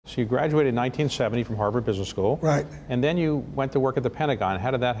So you graduated in 1970 from Harvard Business School. Right. And then you went to work at the Pentagon. How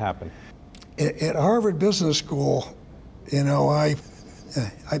did that happen? At Harvard Business School, you know, I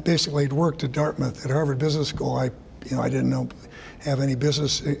basically had worked at Dartmouth. At Harvard Business School, I didn't have any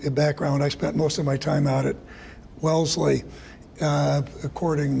business background. I spent most of my time out at Wellesley,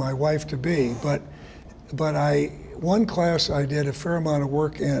 courting my wife to be. But one class I did a fair amount of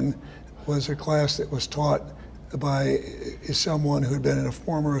work in was a class that was taught by someone who had been a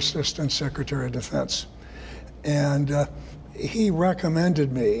former Assistant Secretary of Defense. And he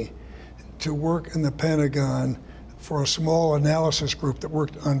recommended me to work in the Pentagon for a small analysis group that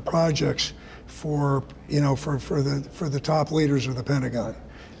worked on projects for the top leaders of the Pentagon.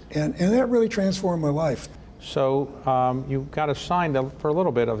 And that really transformed my life. So you got assigned for a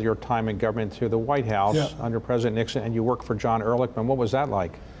little bit of your time in government to the White House under President Nixon, and you worked for John Ehrlichman. What was that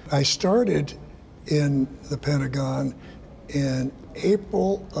like? I started in the Pentagon in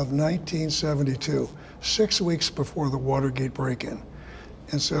April of 1972, 6 weeks before the Watergate break-in.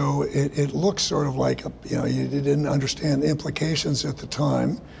 And so it looked sort of like, you didn't understand the implications at the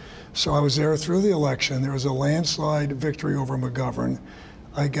time. So I was there through the election. There was a landslide victory over McGovern.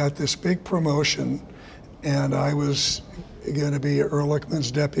 I got this big promotion, and I was going to be Ehrlichman's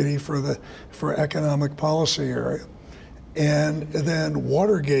deputy for economic policy area. And then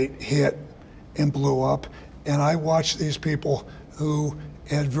Watergate hit and blew up, and I watched these people who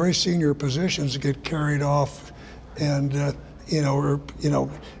had very senior positions get carried off, and Ehrlichman,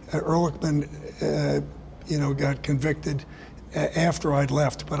 got convicted after I'd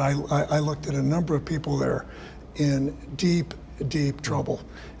left. But I looked at a number of people there in deep trouble,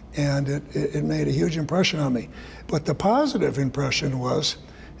 and it made a huge impression on me. But the positive impression was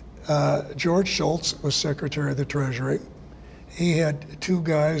George Shultz was Secretary of the Treasury. He had two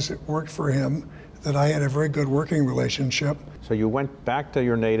guys that worked for him that I had a very good working relationship. So you went back to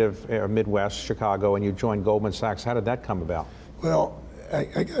your native Midwest, Chicago, and you joined Goldman Sachs. How did that come about? Well,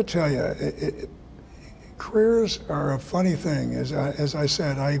 I got to tell you, careers are a funny thing. As I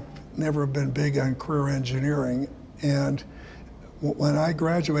said, I've never been big on career engineering. And when I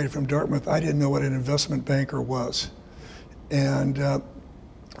graduated from Dartmouth, I didn't know what an investment banker was. But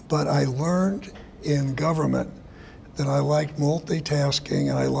I learned in government that I liked multitasking,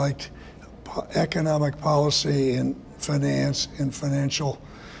 and I liked economic policy and finance and financial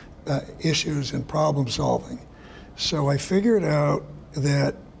issues and problem solving. So I figured out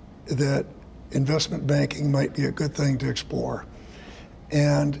that investment banking might be a good thing to explore.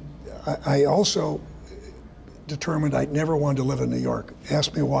 And I also determined I never wanted to live in New York.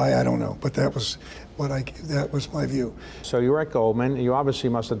 Ask me why, I don't know, but that was my view. So you were at Goldman. You obviously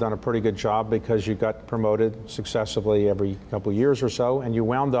must have done a pretty good job because you got promoted successively every couple of years or so, and you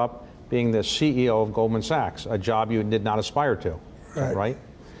wound up being the CEO of Goldman Sachs, a job you did not aspire to, right?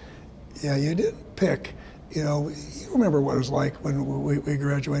 Yeah, you didn't pick. You remember what it was like when we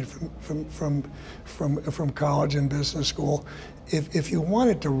graduated from college and business school. If you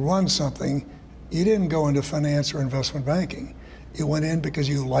wanted to run something, you didn't go into finance or investment banking. You went in because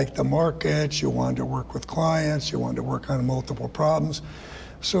you liked the markets, you wanted to work with clients, you wanted to work on multiple problems.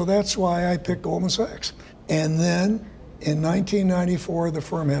 So that's why I picked Goldman Sachs. And then in 1994, the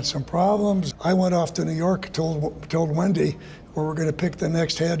firm had some problems. I went off to New York, told Wendy, well, we're going to pick the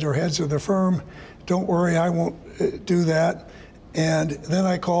next heads of the firm. Don't worry, I won't do that. And then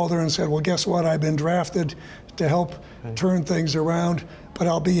I called her and said, well, guess what? I've been drafted to help turn things around, but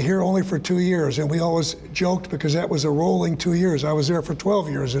I'll be here only for 2 years. And we always joked because that was a rolling 2 years. I was there for 12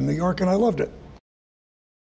 years in New York, and I loved it.